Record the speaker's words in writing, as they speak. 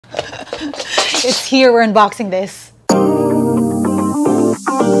It's here, we're unboxing this.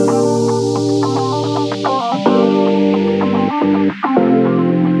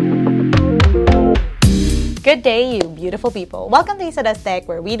 Good day, you beautiful people. Welcome to Isada's Tech,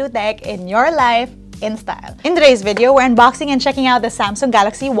 where we do tech in your life in style. In today's video, we're unboxing and checking out the Samsung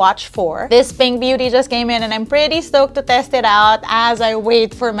Galaxy Watch 4. This pink beauty just came in and I'm pretty stoked to test it out as I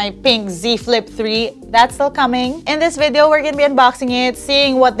wait for my pink Z Flip 3. That's still coming. In this video, we're gonna be unboxing it,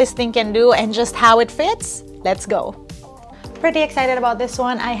 seeing what this thing can do and just how it fits. Let's go. Pretty excited about this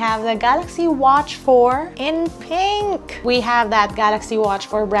one. I have the Galaxy Watch 4 in pink. We have that Galaxy Watch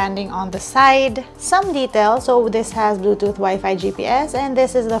 4 branding on the side. Some details. So this has Bluetooth, Wi-Fi, GPS, and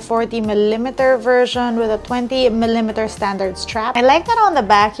this is the 40mm version with a 20mm standard strap. I like that on the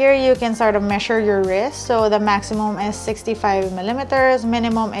back here, you can sort of measure your wrist. So the maximum is 65mm,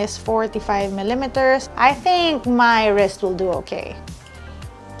 minimum is 45mm. I think my wrist will do okay.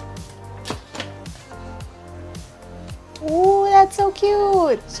 Ooh, that's so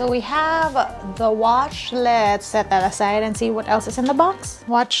cute! So we have the watch. Let's set that aside and see what else is in the box.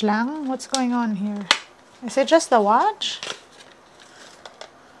 Watch lang? What's going on here? Is it just the watch?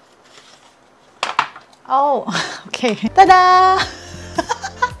 Oh, okay. Ta-da!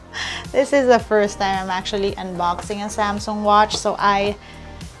 This is the first time I'm actually unboxing a Samsung watch, so I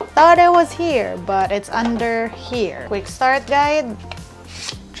thought it was here, but it's under here. Quick start guide,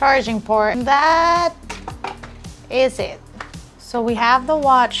 charging port. That is it. So we have the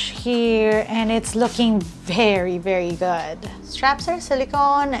watch here and it's looking very good. Straps are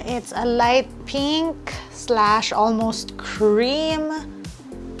silicone. It's a light pink / almost cream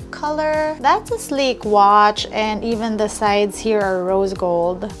color. That's a sleek watch and even the sides here are rose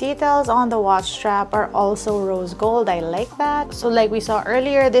gold. Details on the watch strap are also rose gold. I like that. So like we saw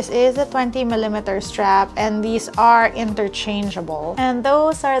earlier, this is a 20mm strap and these are interchangeable. And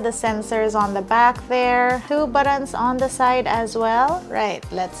those are the sensors on the back there. 2 buttons on the side as well. Right,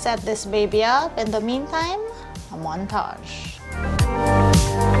 let's set this baby up. In the meantime, a montage.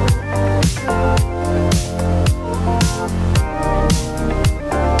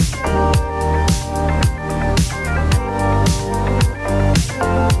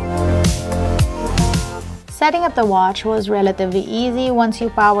 Setting up the watch was relatively easy. Once you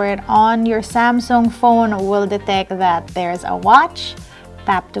power it on, your Samsung phone will detect that there's a watch,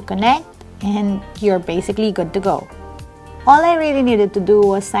 tap to connect, and you're basically good to go. All I really needed to do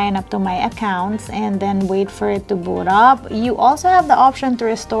was sign up to my accounts and then wait for it to boot up. You also have the option to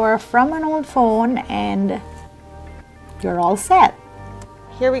restore from an old phone and you're all set.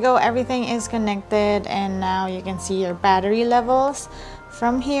 Here we go, everything is connected and now you can see your battery levels.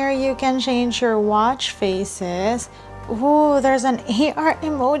 From here, you can change your watch faces. Ooh, there's an AR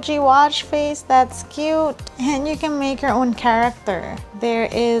emoji watch face. That's cute. And you can make your own character. There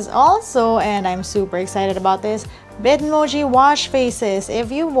is also, and I'm super excited about this, Bitmoji watch faces.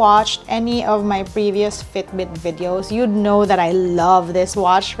 If you watched any of my previous Fitbit videos, you'd know that I love this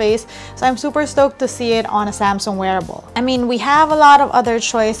watch face. So I'm super stoked to see it on a Samsung wearable. I mean, we have a lot of other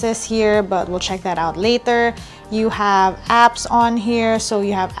choices here, but we'll check that out later. You have apps on here, so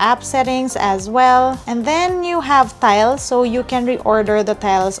you have app settings as well. And then you have tiles, so you can reorder the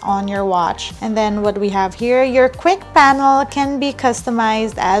tiles on your watch. And then what we have here, your quick panel can be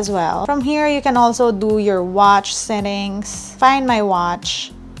customized as well. From here, you can also do your watch settings, find my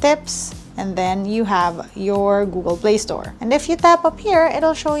watch, tips, and then you have your Google Play Store. And if you tap up here,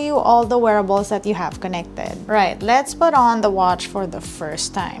 it'll show you all the wearables that you have connected. Right, let's put on the watch for the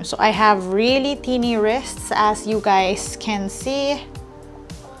first time. So I have really teeny wrists, as you guys can see.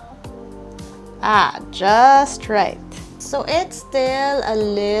 Just right. So it's still a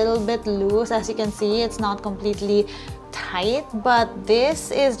little bit loose. As you can see, it's not completely tight, but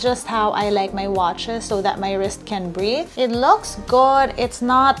this is just how I like my watches, so that my wrist can breathe. It looks good. It's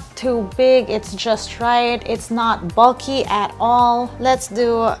not too big, it's just right. It's not bulky at all. Let's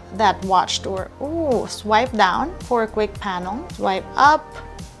do that watch tour. Ooh, swipe down for a quick panel, swipe up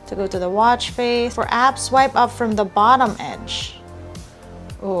to go to the watch face. For apps, swipe up from the bottom edge.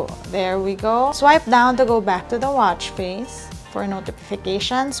 Oh, there we go. Swipe down to go back to the watch face. For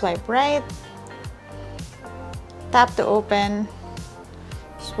notifications, swipe right. Tap to open,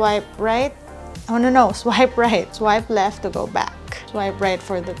 swipe right. Oh no, swipe right. Swipe left to go back. Swipe right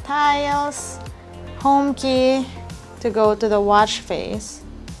for the tiles, home key to go to the watch face.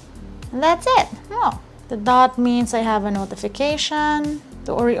 And that's it. Oh, the dot means I have a notification.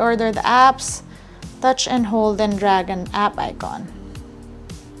 To reorder the apps, touch and hold and drag an app icon.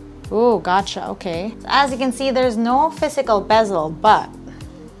 Ooh, gotcha, okay. So as you can see, there's no physical bezel, but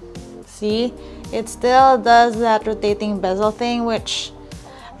see, it still does that rotating bezel thing, which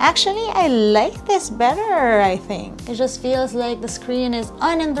Actually, I like this better, I think. It just feels like the screen is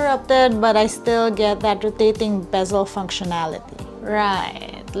uninterrupted, but I still get that rotating bezel functionality.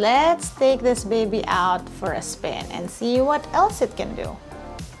 Right, let's take this baby out for a spin and see what else it can do.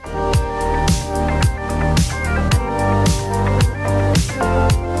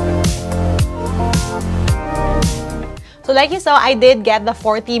 So like you saw, I did get the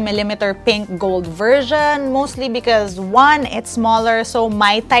 40mm pink gold version, mostly because one, it's smaller, so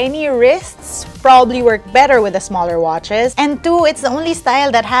my tiny wrists probably work better with the smaller watches, and two, it's the only style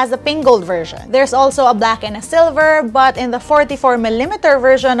that has a pink gold version. There's also a black and a silver, but in the 44mm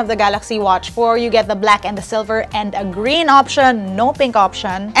version of the Galaxy Watch 4, you get the black and the silver and a green option, no pink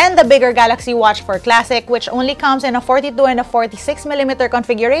option, and the bigger Galaxy Watch 4 Classic, which only comes in a 42 and a 46mm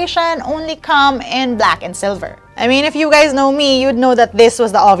configuration, only come in black and silver. I mean, if you guys know me, you'd know that this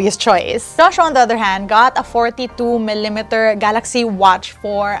was the obvious choice. Josh, on the other hand, got a 42mm Galaxy Watch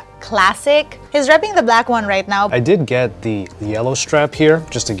 4 Classic. He's repping the black one right now. I did get the yellow strap here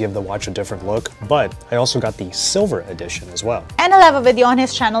just to give the watch a different look, but I also got the silver edition as well. And I'll have a video on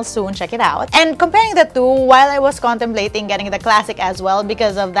his channel soon, check it out. And comparing the two, while I was contemplating getting the Classic as well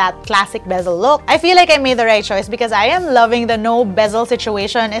because of that classic bezel look, I feel like I made the right choice because I am loving the no bezel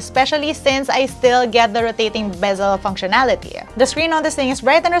situation, especially since I still get the rotating bezel functionality. The screen on this thing is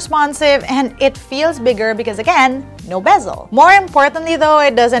bright and responsive, and it feels bigger because, again, no bezel. More importantly though,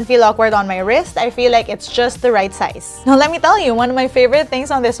 it doesn't feel awkward on my wrist. I feel like it's just the right size. Now let me tell you, one of my favorite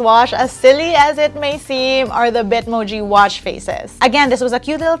things on this watch, as silly as it may seem, are the Bitmoji watch faces. Again, this was a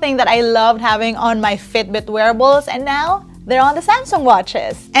cute little thing that I loved having on my Fitbit wearables, and now they're on the Samsung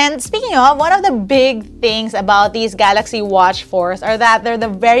watches. And speaking of, one of the big things about these Galaxy Watch 4s are that they're the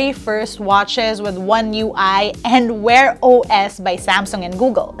very first watches with One UI and Wear OS by Samsung and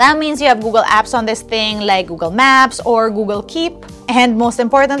Google. That means you have Google apps on this thing like Google Maps or Google Keep, and most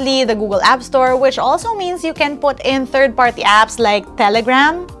importantly, the Google App Store, which also means you can put in third-party apps like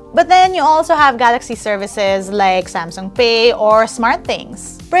Telegram. But then you also have Galaxy services like Samsung Pay or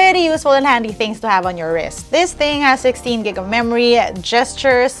SmartThings. Pretty useful and handy things to have on your wrist. This thing has 16 GB of memory,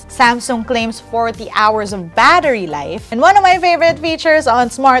 gestures, Samsung claims 40 hours of battery life, and one of my favorite features on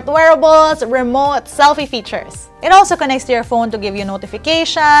smart wearables, remote selfie features. It also connects to your phone to give you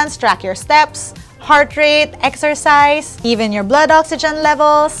notifications, track your steps, heart rate, exercise, even your blood oxygen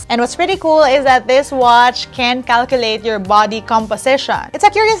levels. And what's pretty cool is that this watch can calculate your body composition. It's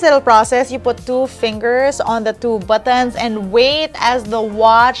a curious little process. You put two fingers on the two buttons and wait as the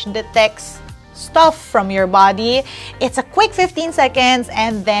watch detects stuff from your body. It's a quick 15 seconds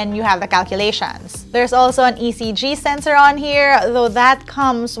and then you have the calculations. There's also an ECG sensor on here, though that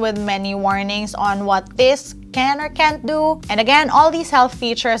comes with many warnings on what this can or can't do. And again, all these health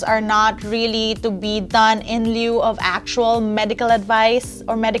features are not really to be done in lieu of actual medical advice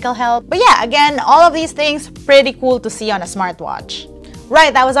or medical help. But yeah, again, all of these things pretty cool to see on a smartwatch.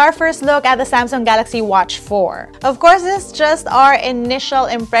 Right, that was our first look at the Samsung Galaxy Watch 4. Of course, this is just our initial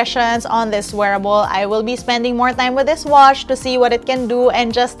impressions on this wearable. I will be spending more time with this watch to see what it can do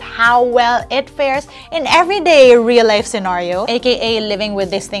and just how well it fares in everyday real-life scenario, aka living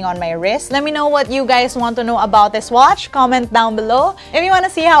with this thing on my wrist. Let me know what you guys want to know about this watch. Comment down below. If you want to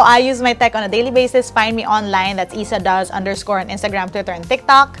see how I use my tech on a daily basis, find me online. That's isadoes_ on Instagram, Twitter, and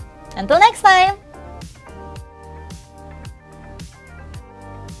TikTok. Until next time!